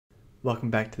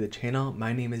Welcome back to the channel.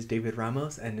 My name is David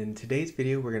Ramos, and in today's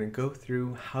video we're going to go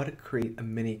through how to create a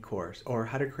mini course, or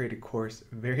how to create a course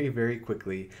very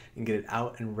quickly and get it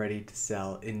out and ready to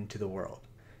sell into the world.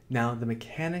 Now, the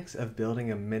mechanics of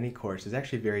building a mini course is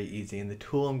actually very easy, and the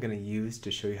tool I'm going to use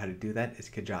to show you how to do that is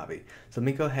Kajabi. So let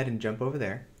me go ahead and jump over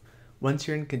there. Once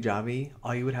you're in Kajabi,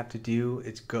 all you would have to do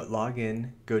is log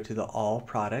in, go to the All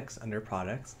Products under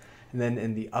Products, and then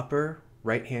in the upper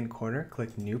right hand corner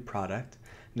click New Product.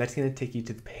 And that's going to take you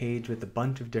to the page with a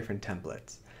bunch of different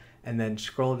templates. And then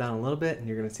scroll down a little bit and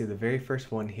you're going to see the very first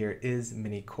one here is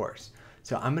mini course.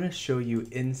 So I'm going to show you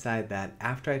inside that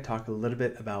after I talk a little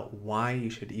bit about why you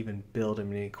should even build a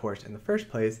mini course in the first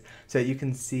place, so that you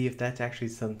can see if that's actually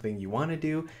something you want to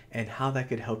do and how that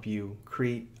could help you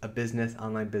create a business,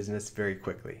 online business, very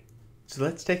quickly. So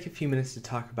let's take a few minutes to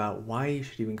talk about why you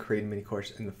should even create a mini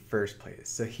course in the first place.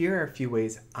 So here are a few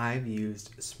ways I've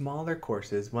used smaller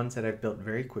courses, ones that I've built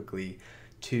very quickly,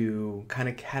 to kind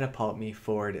of catapult me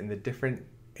forward in the different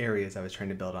areas I was trying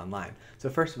to build online. So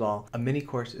first of all, a mini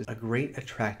course is a great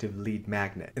attractive lead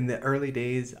magnet. In the early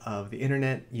days of the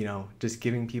internet, just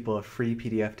giving people a free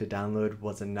PDF to download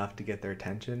was enough to get their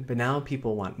attention. But now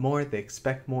people want more, they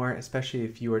expect more, especially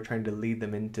if you are trying to lead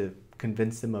them into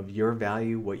convince them of your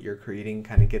value, what you're creating,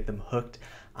 kind of get them hooked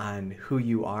on who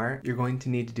you are. You're going to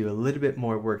need to do a little bit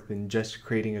more work than just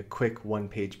creating a quick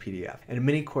one-page PDF. And a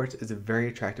mini course is a very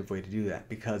attractive way to do that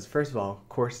because, first of all,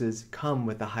 courses come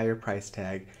with a higher price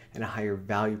tag and a higher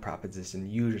value proposition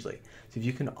usually. So if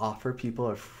you can offer people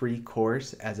a free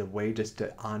course as a way just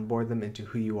to onboard them into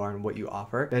who you are and what you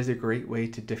offer, that is a great way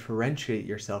to differentiate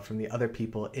yourself from the other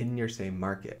people in your same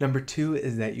market. Number two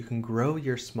is that you can grow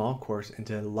your small course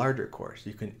into a larger course.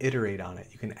 You can iterate on it.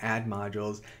 You can add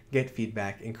modules, get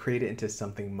feedback, and create it into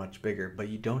something much bigger, but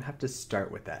you don't have to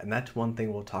start with that. And that's one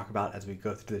thing we'll talk about as we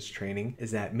go through this training,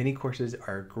 is that mini courses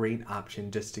are a great option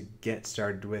just to get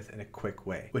started with in a quick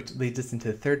way. Which leads us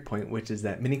into the third point, which is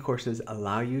that mini courses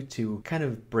allow you to kind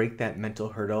of break that mental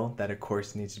hurdle that a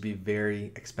course needs to be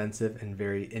very expensive and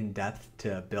very in-depth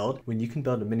to build. When you can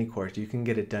build a mini course, you can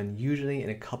get it done usually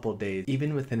in a couple days,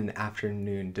 even within an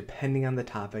afternoon, depending on the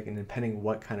topic and depending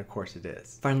what kind of course it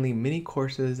is. Finally, mini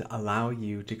courses allow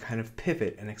you to kind of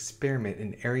pivot and experiment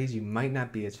in areas you might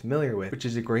not be as familiar with, which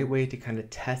is a great way to kind of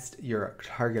test your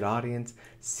target audience,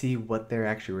 see what they're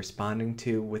actually responding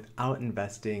to without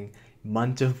investing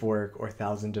months of work or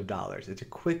thousands of dollars. It's a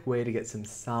quick way to get some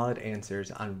solid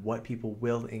answers on what people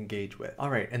will engage with.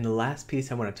 All right, and the last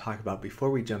piece I want to talk about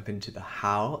before we jump into the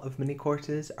how of mini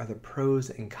courses are the pros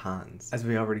and cons. As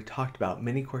we already talked about,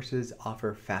 mini courses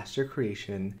offer faster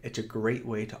creation. It's a great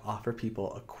way to offer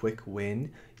people a quick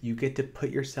win. You get to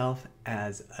put yourself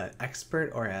as an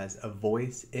expert or as a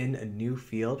voice in a new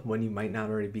field, one you might not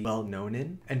already be well known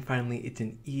in. And finally, it's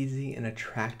an easy and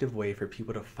attractive way for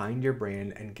people to find your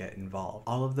brand and get involved.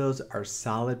 All of those are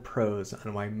solid pros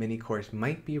on why mini course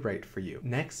might be right for you.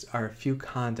 Next are a few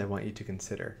cons I want you to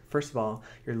consider. First of all,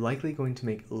 you're likely going to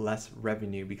make less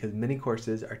revenue because mini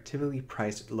courses are typically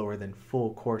priced lower than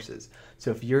full courses.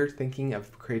 So if you're thinking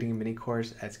of creating a mini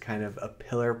course as kind of a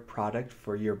pillar product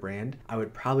for your brand, I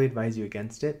would probably advise you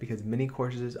against it because mini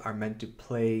courses are meant to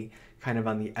play kind of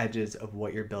on the edges of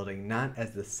what you're building, not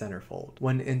as the centerfold.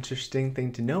 One interesting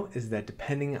thing to note is that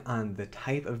depending on the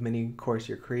type of mini course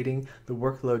you're creating, the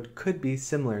workload could be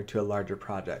similar to a larger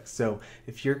project. So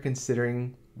if you're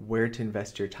considering where to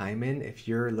invest your time in, if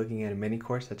you're looking at a mini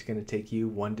course that's going to take you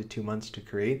 1 to 2 months to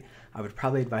create, I would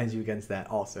probably advise you against that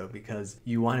also, because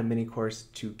you want a mini course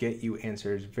to get you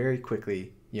answers very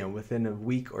quickly, within a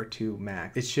week or two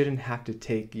max. It shouldn't have to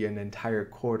take you an entire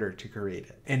quarter to create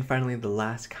it. And finally, the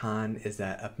last con is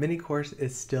that a mini course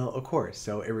is still a course.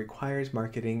 So it requires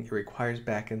marketing, it requires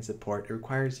back-end support, it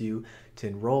requires you to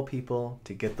enroll people,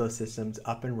 to get those systems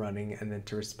up and running, and then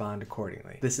to respond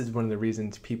accordingly. This is one of the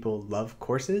reasons people love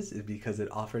courses, is because it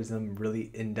offers them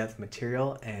really in-depth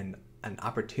material and an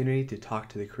opportunity to talk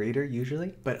to the creator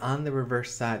usually. But on the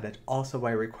reverse side, that's also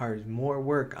why it requires more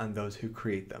work on those who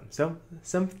create them. So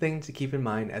some things to keep in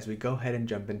mind as we go ahead and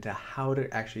jump into how to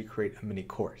actually create a mini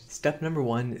course. Step number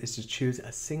one is to choose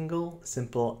a single,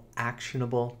 simple,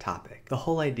 actionable topic. The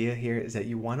whole idea here is that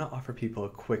you want to offer people a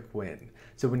quick win.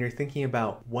 So when you're thinking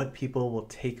about what people will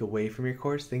take away from your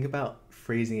course, think about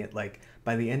phrasing it like,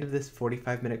 by the end of this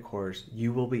 45-minute course,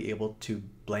 you will be able to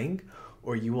blank,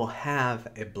 or you will have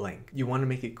a blank. You want to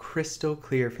make it crystal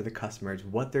clear for the customers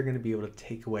what they're going to be able to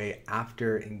take away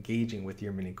after engaging with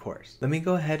your mini course. Let me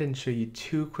go ahead and show you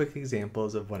 2 quick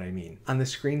examples of what I mean. On the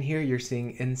screen here, you're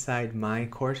seeing inside my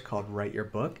course called Write Your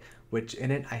Book, which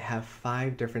in it I have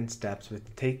 5 different steps which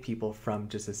take people from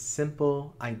just a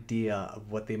simple idea of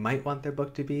what they might want their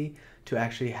book to be to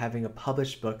actually having a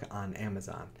published book on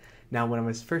Amazon. Now, when I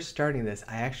was first starting this,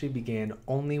 I actually began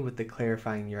only with the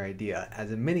clarifying your idea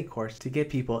as a mini course to get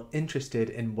people interested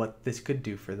in what this could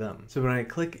do for them. So when I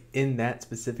click in that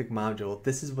specific module,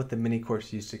 this is what the mini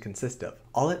course used to consist of.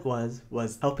 All it was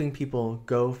helping people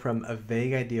go from a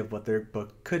vague idea of what their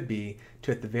book could be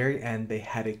to at the very end, they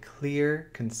had a clear,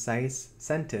 concise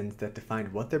sentence that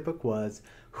defined what their book was,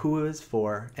 who it was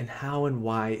for, and how and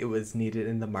why it was needed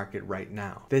in the market right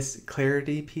now. This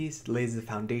clarity piece lays the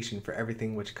foundation for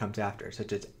everything which comes after,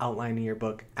 such as outlining your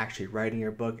book, actually writing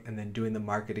your book, and then doing the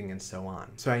marketing and so on.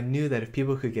 So I knew that if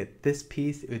people could get this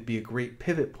piece, it would be a great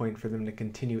pivot point for them to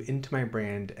continue into my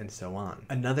brand and so on.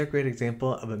 Another great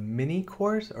example of a mini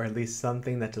course, or at least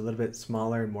something that's a little bit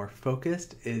smaller and more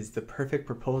focused, is the Perfect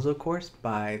Proposal course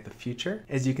by The Future.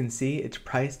 As you can see, it's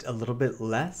priced a little bit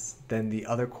less than the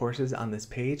other courses on this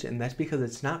page, and that's because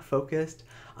it's not focused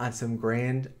on some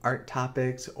grand art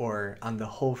topics or on the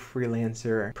whole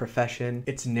freelancer profession.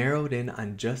 It's narrowed in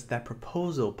on just that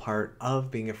proposal part of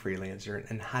being a freelancer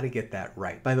and how to get that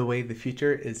right. By the way, The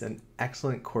Future is an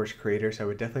excellent course creator, so I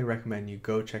would definitely recommend you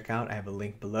go check out. I have a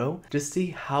link below. Just see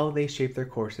how they shape their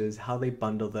courses, how they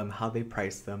bundle them, how they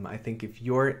price them. I think if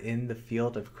you're in the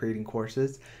field of creating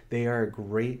courses, they are a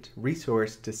great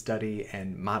resource to study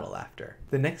and model after.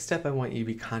 The next step I want you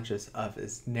to be conscious of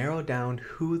is narrow down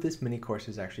who this mini course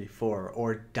is actually for,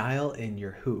 or dial in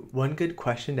your who. One good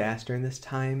question to ask during this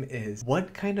time is,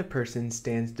 what kind of person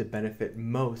stands to benefit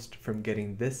most from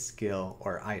getting this skill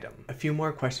or item? A few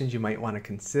more questions you might want to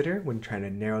consider when trying to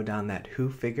narrow down that who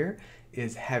figure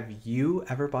is, have you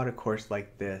ever bought a course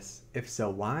like this? If so,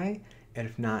 why? And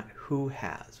if not, who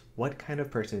has? What kind of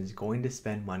person is going to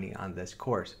spend money on this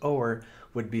course, or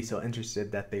would be so interested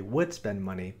that they would spend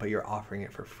money, but you're offering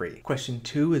it for free? Question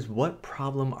 2 is, what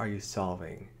problem are you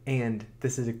solving? And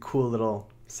this is a cool little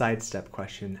sidestep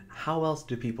question. How else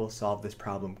do people solve this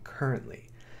problem currently?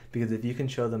 Because if you can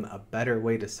show them a better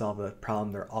way to solve the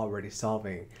problem they're already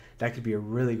solving, that could be a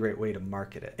really great way to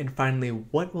market it. And finally,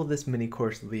 what will this mini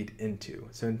course lead into?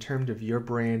 So in terms of your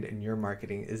brand and your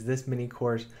marketing, is this mini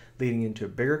course leading into a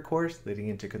bigger course, leading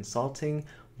into consulting?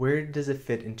 Where does it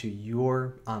fit into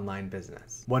your online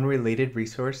business? One related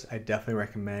resource I definitely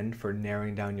recommend for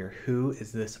narrowing down your who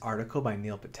is this article by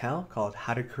Neil Patel called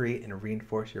How to Create and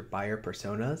Reinforce Your Buyer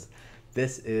Personas.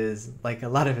 This is, like a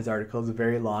lot of his articles,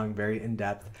 very long, very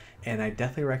in-depth, and I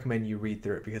definitely recommend you read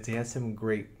through it because he has some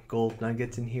great gold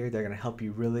nuggets in here that are going to help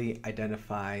you really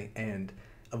identify and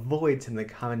avoid some of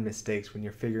the common mistakes when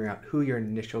you're figuring out who your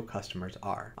initial customers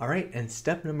are. All right, and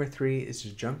step number 3 is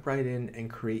to jump right in and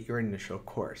create your initial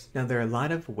course. Now, there are a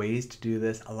lot of ways to do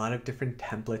this, a lot of different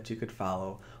templates you could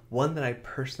follow. One that I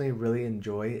personally really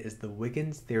enjoy is the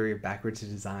Wiggins theory of backwards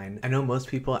design. I know most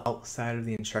people outside of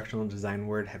the instructional design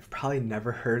world have probably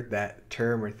never heard that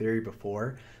term or theory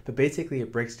before, but basically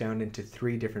it breaks down into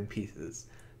 3 different pieces: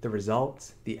 the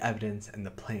results, the evidence, and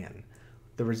the plan.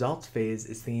 The results phase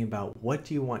is thinking about what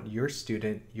do you want your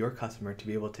student, your customer, to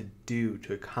be able to do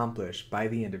to accomplish by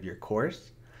the end of your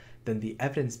course. Then the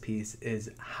evidence piece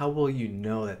is, how will you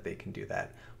know that they can do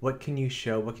that? What can you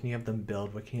show? What can you have them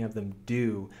build? What can you have them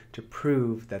do to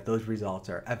prove that those results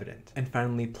are evident? And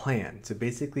finally, plan. So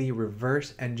basically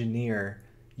reverse engineer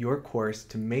your course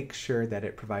to make sure that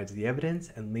it provides the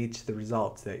evidence and leads to the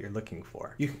results that you're looking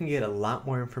for. You can get a lot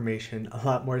more information, a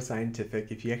lot more scientific,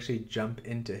 if you actually jump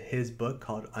into his book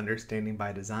called Understanding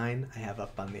by Design. I have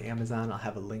up on the Amazon, I'll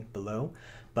have a link below.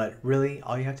 But really,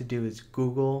 all you have to do is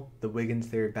Google the Wiggins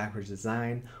theory of backwards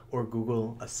design or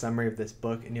Google a summary of this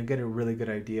book, and you'll get a really good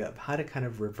idea of how to kind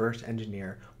of reverse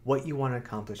engineer what you want to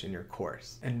accomplish in your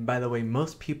course. And by the way,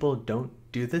 most people don't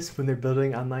do this when they're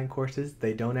building online courses.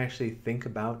 They don't actually think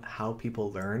about how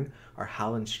people learn or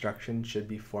how instruction should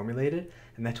be formulated,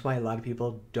 and that's why a lot of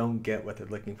people don't get what they're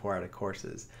looking for out of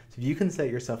courses. So if you can set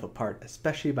yourself apart,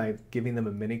 especially by giving them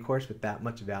a mini course with that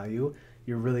much value,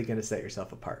 you're really going to set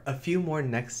yourself apart. A few more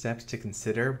next steps to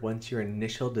consider once your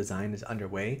initial design is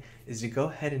underway is to go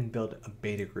ahead and build a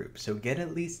beta group. So get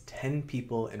at least 10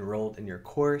 people enrolled in your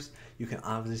course. You can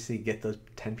obviously get those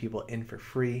 10 people in for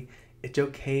free. It's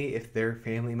okay if they're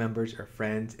family members or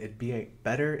friends. It'd be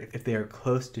better if they are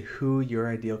close to who your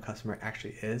ideal customer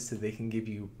actually is, so they can give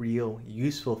you real,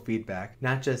 useful feedback.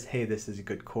 Not just, hey, this is a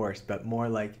good course, but more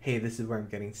like, hey, this is where I'm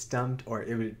getting stumped, or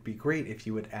it would be great if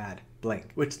you would add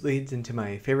blank, which leads into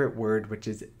my favorite word, which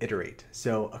is iterate.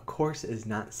 So a course is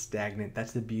not stagnant.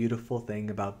 That's the beautiful thing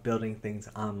about building things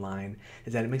online,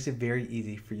 is that it makes it very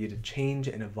easy for you to change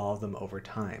and evolve them over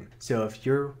time. So if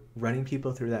you're running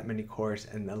people through that mini course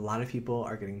and a lot of people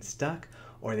are getting stuck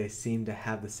or they seem to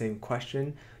have the same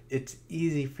question, it's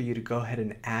easy for you to go ahead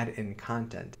and add in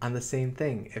content on the same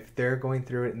thing. If they're going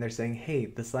through it and they're saying, hey,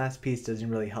 this last piece doesn't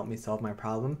really help me solve my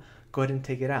problem, go ahead and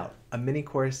take it out. A mini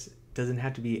course doesn't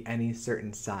have to be any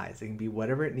certain size. It can be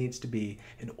whatever it needs to be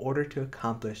in order to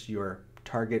accomplish your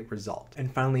target result.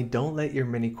 And finally, don't let your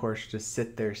mini course just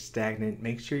sit there stagnant.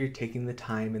 Make sure you're taking the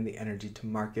time and the energy to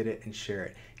market it and share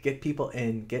it. Get people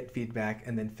in, get feedback,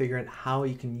 and then figure out how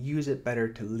you can use it better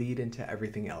to lead into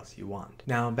everything else you want.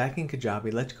 Now, back in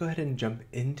Kajabi, let's go ahead and jump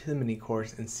into the mini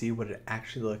course and see what it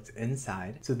actually looks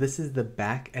inside. So this is the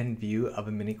back end view of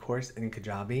a mini course in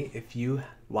Kajabi. If you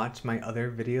watch my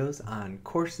other videos on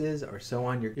courses or so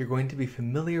on, you're going to be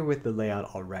familiar with the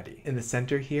layout already. In the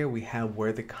center here, we have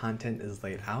where the content is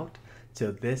laid out.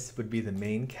 So this would be the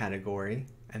main category.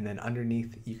 And then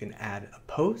underneath you can add a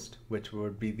post, which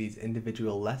would be these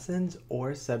individual lessons, or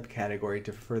a subcategory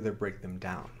to further break them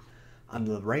down. On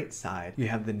the right side, you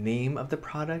have the name of the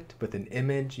product with an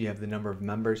image, you have the number of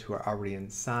members who are already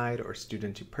inside or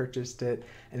students who purchased it,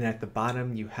 and then at the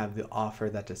bottom you have the offer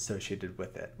that's associated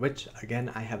with it, which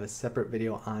again, I have a separate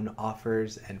video on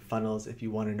offers and funnels if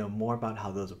you want to know more about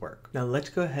how those work. Now let's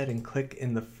go ahead and click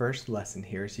in the first lesson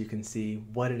here so you can see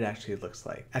what it actually looks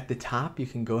like. At the top, you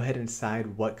can go ahead and decide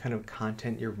what kind of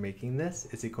content you're making this.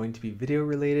 Is it going to be video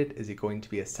related? Is it going to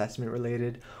be assessment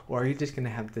related? Or are you just going to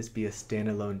have this be a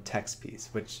standalone text piece,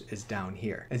 which is down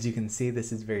here? As you can see,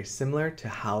 this is very similar to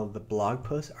how the blog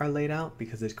posts are laid out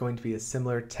because it's going to be a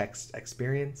similar text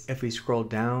experience. If we scroll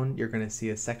down, you're going to see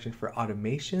a section for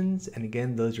automations, and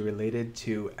again, those are related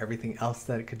to everything else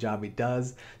that Kajabi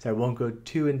does, so I won't go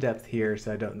too in depth here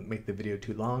so I don't make the video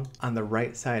too long. On the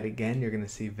right side, again, you're going to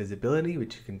see visibility,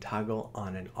 which you can toggle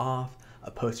on and off,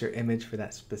 a poster image for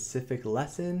that specific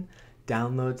lesson,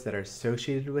 downloads that are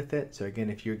associated with it. So again,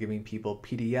 if you're giving people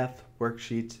PDF,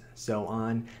 worksheets, so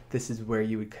on, this is where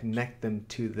you would connect them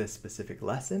to this specific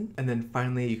lesson. And then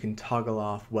finally, you can toggle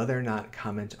off whether or not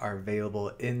comments are available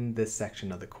in this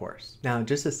section of the course. Now,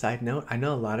 just a side note, I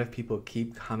know a lot of people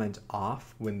keep comments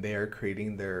off when they are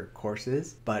creating their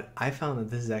courses, but I found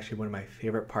that this is actually one of my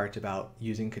favorite parts about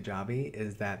using Kajabi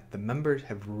is that the members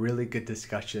have really good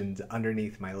discussions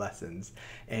underneath my lessons.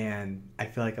 And I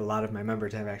feel like a lot of my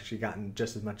members have actually gotten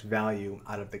just as much value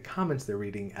out of the comments they're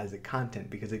reading as the content,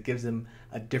 because it gives them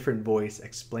a different voice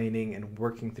explaining and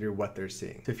working through what they're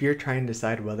seeing. So if you're trying to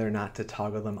decide whether or not to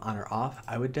toggle them on or off,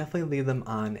 I would definitely leave them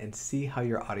on and see how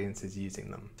your audience is using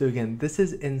them. So again, this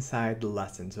is inside the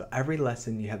lesson. So every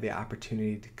lesson you have the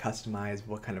opportunity to customize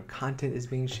what kind of content is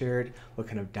being shared, what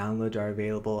kind of downloads are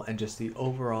available, and just the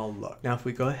overall look. Now, if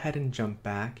we go ahead and jump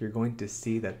back, you're going to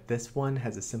see that this one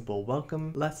has a simple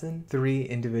welcome lesson, 3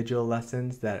 individual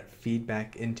lessons that feed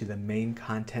back into the main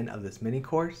content of this mini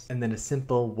course, and then a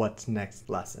simple what's next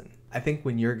lesson. I think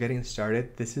when you're getting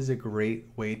started, this is a great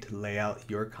way to lay out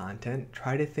your content.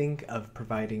 Try to think of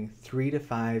providing 3 to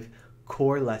 5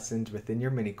 core lessons within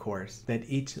your mini course that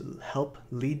each help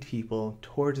lead people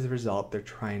towards the result they're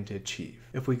trying to achieve.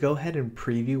 If we go ahead and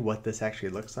preview what this actually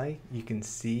looks like, you can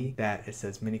see that it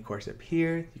says mini course up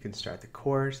here. You can start the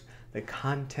course. The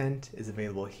content is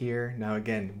available here. Now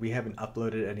again, we haven't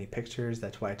uploaded any pictures.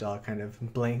 That's why it's all kind of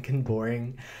blank and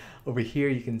boring. Over here,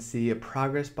 you can see a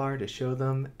progress bar to show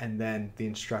them, and then the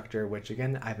instructor, which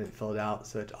again, I haven't filled out,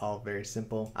 so it's all very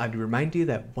simple. I'd remind you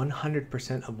that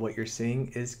 100% of what you're seeing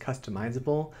is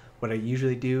customizable. What I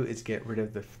usually do is get rid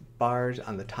of the bars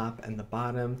on the top and the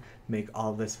bottom, make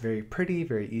all this very pretty,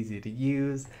 very easy to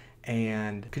use,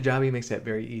 and Kajabi makes that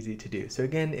very easy to do. So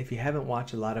again, if you haven't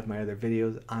watched a lot of my other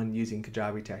videos on using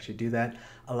Kajabi to actually do that,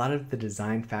 a lot of the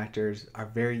design factors are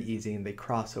very easy and they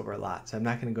cross over a lot. So I'm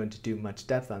not going to go into too much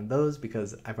depth on those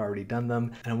because I've already done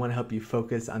them, and I want to help you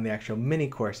focus on the actual mini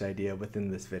course idea within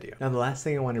this video. Now, the last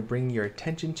thing I want to bring your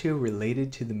attention to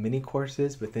related to the mini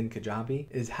courses within Kajabi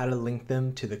is how to link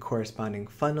them to the corresponding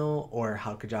funnel, or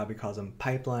how Kajabi calls them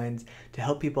pipelines, to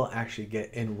help people actually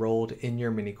get enrolled in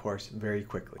your mini course very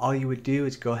quickly. All you would do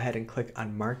is go ahead and click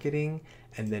on marketing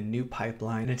and then new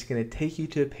pipeline, and it's going to take you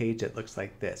to a page that looks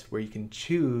like this, where you can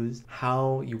choose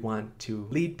how you want to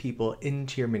lead people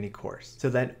into your mini course. So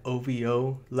that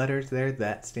OVO letters there,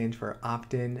 that stands for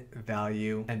opt-in,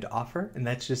 value, and offer. And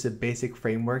that's just a basic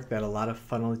framework that a lot of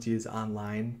funnels use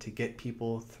online to get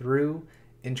people through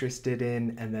interested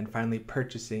in, and then finally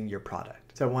purchasing your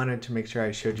product. So I wanted to make sure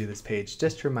I showed you this page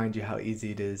just to remind you how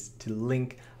easy it is to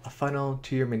link a funnel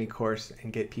to your mini course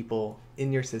and get people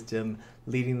in your system,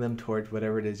 leading them towards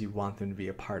whatever it is you want them to be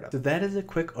a part of. So that is a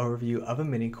quick overview of a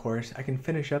mini course. I can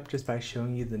finish up just by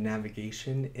showing you the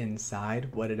navigation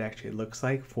inside, what it actually looks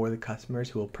like for the customers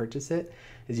who will purchase it.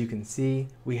 As you can see,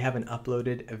 we haven't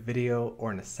uploaded a video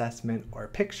or an assessment or a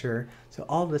picture, so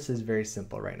all of this is very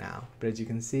simple right now. But as you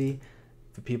can see,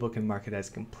 the people can mark it as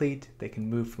complete. They can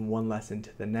move from one lesson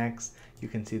to the next. You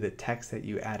can see the text that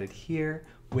you added here.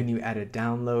 When you add a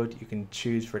download, you can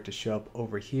choose for it to show up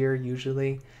over here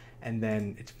usually. And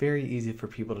then it's very easy for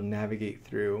people to navigate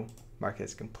through, mark it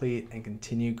as complete, and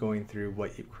continue going through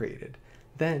what you've created.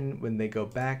 Then when they go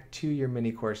back to your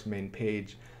mini course main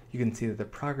page, you can see that the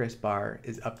progress bar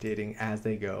is updating as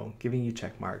they go, giving you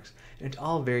check marks. And it's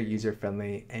all very user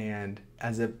friendly, and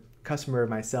as a customer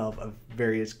myself of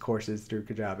various courses through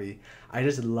Kajabi, I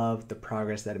just love the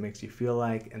progress that it makes you feel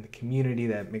like and the community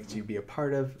that it makes you be a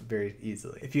part of very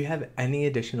easily. If you have any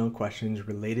additional questions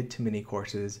related to mini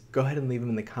courses, go ahead and leave them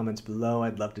in the comments below.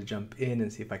 I'd love to jump in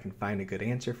and see if I can find a good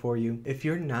answer for you. If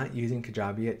you're not using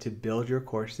Kajabi yet to build your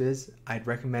courses, I'd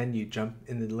recommend you jump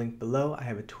in the link below. I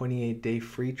have a 28-day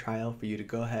free trial for you to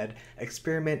go ahead,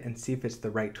 experiment, and see if it's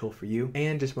the right tool for you.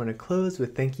 And just want to close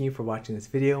with thanking you for watching this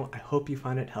video. I hope you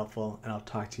found it helpful, and I'll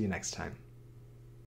talk to you next time.